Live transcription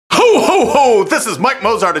Ho ho! This is Mike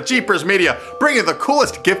Mozart of JeepersMedia, bringing the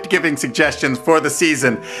coolest gift-giving suggestions for the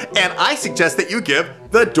season. And I suggest that you give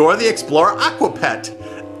the Dora the Explorer Aqua Pet.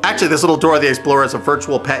 Actually, this little Dora the Explorer is a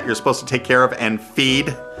virtual pet you're supposed to take care of and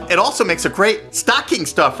feed. It also makes a great stocking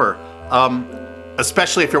stuffer,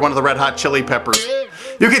 especially if you're one of the Red Hot Chili Peppers.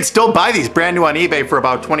 You can still buy these brand new on eBay for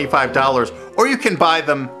about $25, or you can buy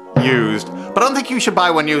them used. But I don't think you should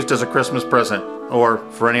buy one used as a Christmas present, or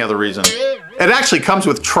for any other reason. It actually comes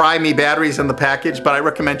with Try Me batteries in the package, but I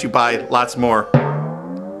recommend you buy lots more.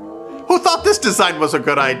 Who thought this design was a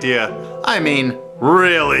good idea? I mean,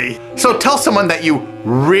 really. So tell someone that you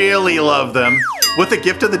really love them with a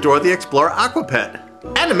gift of the Dora the Explorer Aqua Pet.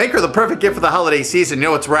 And to make her the perfect gift for the holiday season, you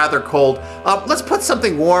know it's rather cold, let's put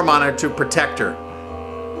something warm on her to protect her.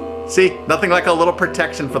 See, nothing like a little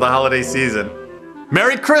protection for the holiday season.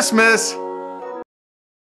 Merry Christmas!